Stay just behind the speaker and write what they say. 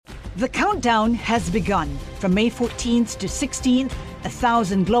The countdown has begun. From May 14th to 16th,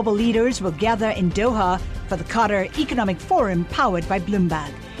 1,000 global leaders will gather in Doha for the Qatar Economic Forum powered by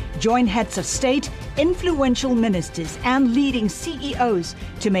Bloomberg. Join heads of state, influential ministers, and leading CEOs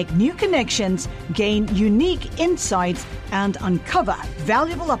to make new connections, gain unique insights, and uncover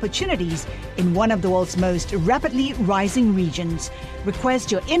valuable opportunities in one of the world's most rapidly rising regions.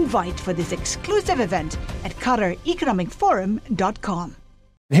 Request your invite for this exclusive event at QatarEconomicForum.com.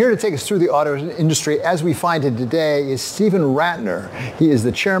 Here to take us through the auto industry as we find it today is Stephen Rattner. He is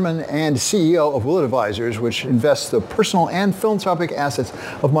the chairman and CEO of Willett Advisors, which invests the personal and philanthropic assets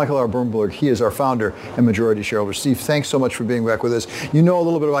of Michael R. Bloomberg. He is our founder and majority shareholder. Steve, thanks so much for being back with us. You know a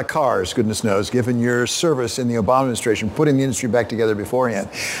little bit about cars, goodness knows, given your service in the Obama administration, putting the industry back together beforehand.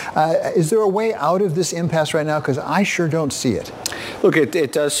 Is there a way out of this impasse right now? Because I sure don't see it. Look,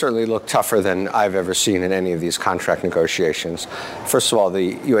 it does certainly look tougher than I've ever seen in any of these contract negotiations. First of all,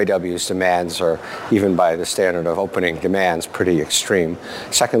 the UAW's demands are, even by the standard of opening demands, pretty extreme.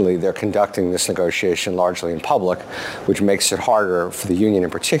 Secondly, they're conducting this negotiation largely in public, which makes it harder for the union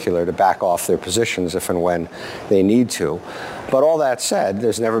in particular to back off their positions if and when they need to. But all that said,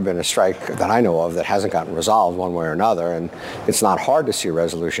 there's never been a strike that I know of that hasn't gotten resolved one way or another, and it's not hard to see a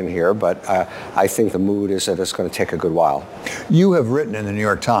resolution here, but I think the mood is that it's going to take a good while. You have written in the New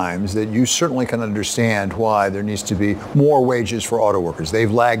York Times that you certainly can understand why there needs to be more wages for auto workers.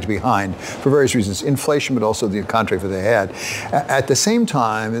 They've lagged behind for various reasons, inflation, but also the contract that they had. At the same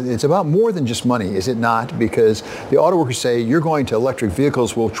time, it's about more than just money, is it not? Because the auto workers say you're going to electric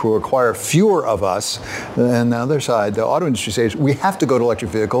vehicles, which will require fewer of us. And on the other side, the auto industry says we have to go to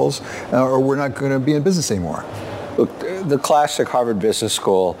electric vehicles or we're not going to be in business anymore. Look, the classic Harvard Business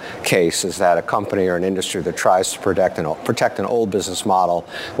School case is that a company or an industry that tries to protect an old business model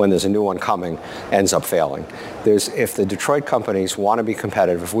when there's a new one coming ends up failing. If the Detroit companies want to be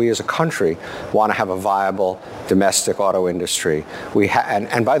competitive, if we as a country want to have a viable domestic auto industry,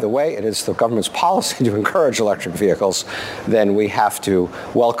 and by the way, it is the government's policy to encourage electric vehicles, then we have to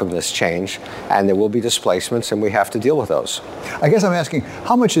welcome this change, and there will be displacements, and we have to deal with those. I guess I'm asking,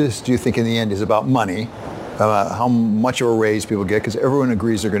 how much of this do you think in the end is about money? How much of a raise people get, because everyone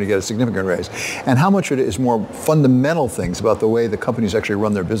agrees they're going to get a significant raise, and how much of it is more fundamental things about the way the companies actually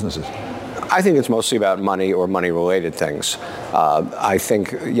run their businesses? I think it's mostly about money or money-related things. I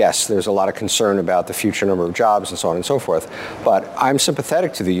think, yes, there's a lot of concern about the future number of jobs and so on and so forth, but I'm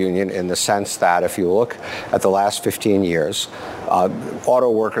sympathetic to the union in the sense that if you look at the last 15 years, auto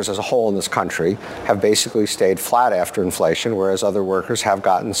workers as a whole in this country have basically stayed flat after inflation, whereas other workers have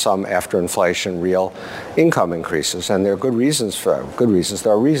gotten some after inflation real income increases. And there are good reasons.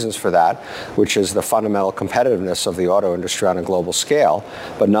 There are reasons for that, which is the fundamental competitiveness of the auto industry on a global scale.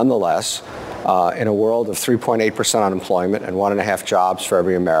 But nonetheless, in a world of 3.8% unemployment and 1.5 jobs for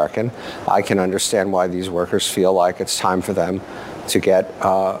every American, I can understand why these workers feel like it's time for them to get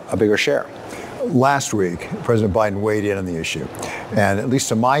a bigger share. Last week, President Biden weighed in on the issue, and at least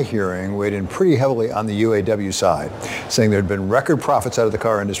to my hearing, weighed in pretty heavily on the UAW side, saying there had been record profits out of the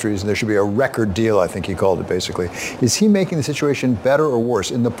car industries and there should be a record deal, I think he called it basically. Is he making the situation better or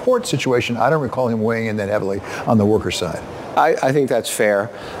worse? In the port situation, I don't recall him weighing in that heavily on the worker side. I think that's fair.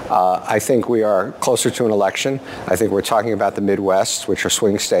 I think we are closer to an election. I think we're talking about the Midwest, which are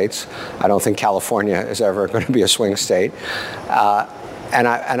swing states. I don't think California is ever going to be a swing state. But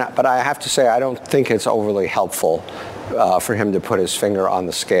I have to say, I don't think it's overly helpful for him to put his finger on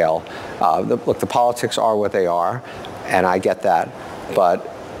the scale. Look, the politics are what they are, and I get that.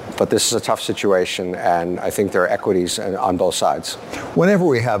 But this is a tough situation, and I think there are equities on both sides. Whenever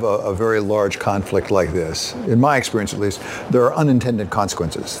we have a very large conflict like this, in my experience at least, there are unintended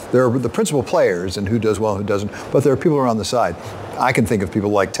consequences. There are the principal players and who does well and who doesn't, but there are people around the side. I can think of people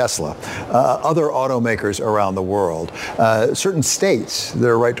like Tesla, other automakers around the world, certain states,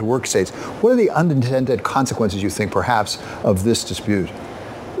 there are right-to-work states. What are the unintended consequences, you think, perhaps, of this dispute?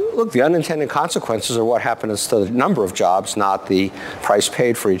 Look, the unintended consequences are what happens to the number of jobs, not the price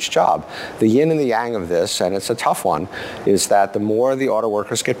paid for each job. The yin and the yang of this, and it's a tough one, is that the more the auto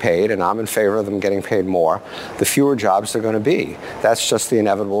workers get paid, and I'm in favor of them getting paid more, the fewer jobs they're going to be. That's just the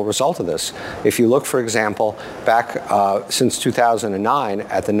inevitable result of this. If you look, for example, back since 2009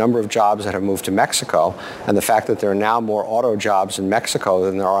 at the number of jobs that have moved to Mexico, and the fact that there are now more auto jobs in Mexico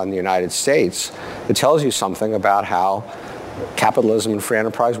than there are in the United States, it tells you something about how capitalism and free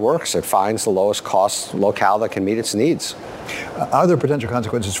enterprise works. It finds the lowest cost locale that can meet its needs. Are there potential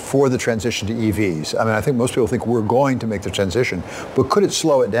consequences for the transition to EVs? I mean, I think most people think we're going to make the transition, but could it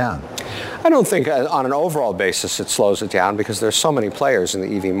slow it down? I don't think on an overall basis it slows it down because there's so many players in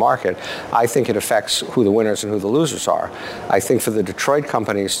the EV market. I think it affects who the winners and who the losers are. I think for the Detroit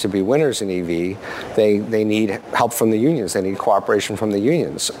companies to be winners in EV, they need help from the unions. They need cooperation from the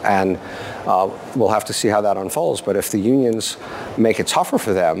unions. And we'll have to see how that unfolds. But if the unions make it tougher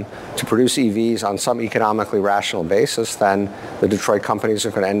for them to produce EVs on some economically rational basis, then the Detroit companies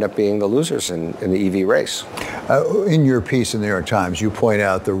are going to end up being the losers in the EV race. In your piece in the New York Times, you point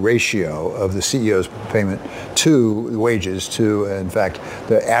out the ratio of the CEO's payment to wages to, in fact,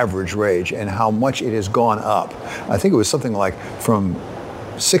 the average wage and how much it has gone up. I think it was something like from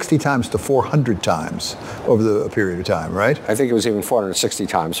 60 times to 400 times over the period of time, right? I think it was even 460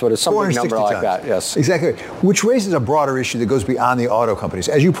 times, but it's some big number like that, yes. Exactly, which raises a broader issue that goes beyond the auto companies.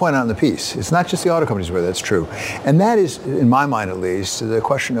 As you point out in the piece, it's not just the auto companies where that's true. And that is, in my mind at least, the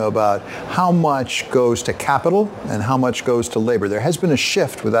question about how much goes to capital and how much goes to labor. There has been a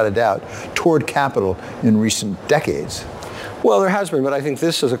shift, without a doubt, toward capital in recent decades. Well, there has been, but I think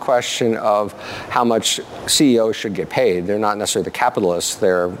this is a question of how much CEOs should get paid. They're not necessarily the capitalists;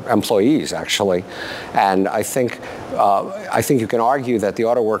 they're employees, actually. And I think you can argue that the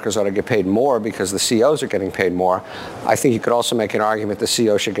auto workers ought to get paid more because the CEOs are getting paid more. I think you could also make an argument the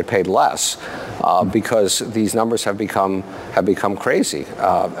CEOs should get paid less because these numbers have become crazy.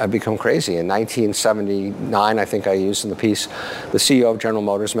 In 1979, I think I used in the piece, the CEO of General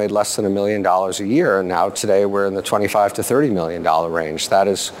Motors made less than $1 million a year, and now today we're in the $25 to $30 million range.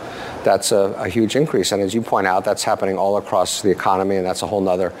 That's a huge increase, and as you point out, that's happening all across the economy, and that's a whole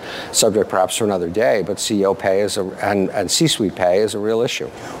other subject perhaps for another day, but CEO pay and C-suite pay is a real issue.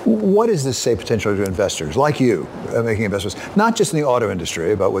 What does this say potentially to investors like you making investments, not just in the auto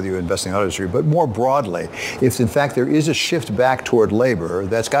industry, about whether you invest in the auto industry, but more broadly, if in fact there is a shift back toward labor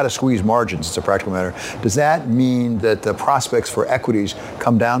that's got to squeeze margins, it's a practical matter, does that mean that the prospects for equities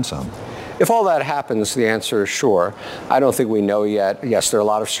come down some? If all that happens, the answer is sure. I don't think we know yet. Yes, there are a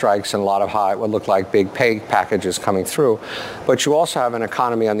lot of strikes and a lot of what look like big pay packages coming through. But you also have an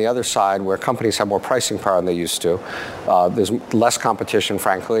economy on the other side where companies have more pricing power than they used to. There's less competition,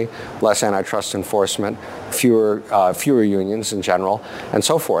 frankly, less antitrust enforcement, fewer unions in general, and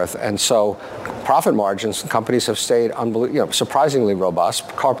so forth. And so profit margins, companies have stayed surprisingly robust.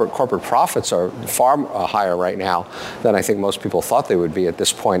 Corporate profits are far higher right now than I think most people thought they would be at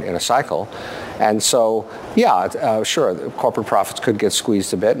this point in a cycle. And so, sure, corporate profits could get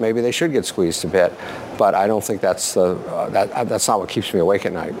squeezed a bit. Maybe they should get squeezed a bit, but I don't think that's not what keeps me awake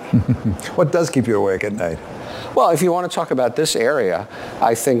at night. What does keep you awake at night? Well, if you want to talk about this area,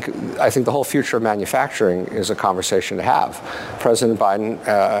 I think the whole future of manufacturing is a conversation to have. President Biden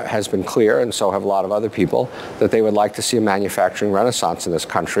has been clear, and so have a lot of other people, that they would like to see a manufacturing renaissance in this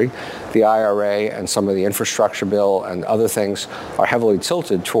country. The IRA and some of the infrastructure bill and other things are heavily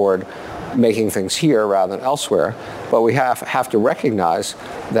tilted toward making things here rather than elsewhere. But we have to recognize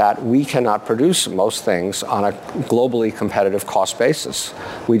that we cannot produce most things on a globally competitive cost basis.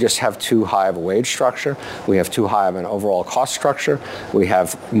 We just have too high of a wage structure. We have too high of an overall cost structure. We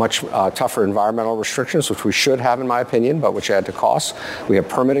have much tougher environmental restrictions, which we should have, in my opinion, but which add to costs. We have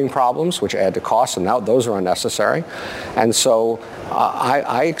permitting problems, which add to costs, and now those are unnecessary. And so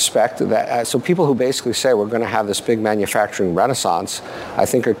I expect that, so people who basically say we're going to have this big manufacturing renaissance, I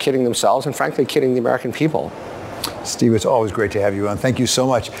think are kidding themselves and frankly kidding the American people. Steve, it's always great to have you on. Thank you so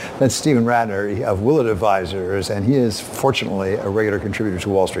much. That's Stephen Rattner of Willett Advisors, and he is fortunately a regular contributor to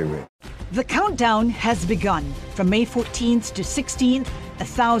Wall Street Week. The countdown has begun. From May 14th to 16th,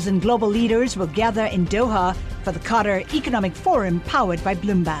 1,000 global leaders will gather in Doha for the Qatar Economic Forum powered by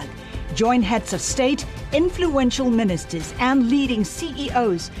Bloomberg. Join heads of state, influential ministers, and leading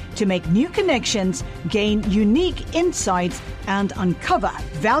CEOs to make new connections, gain unique insights, and uncover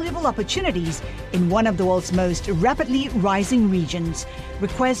valuable opportunities in one of the world's most rapidly rising regions.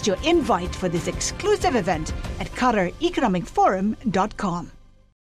 Request your invite for this exclusive event at QatarEconomicForum.com.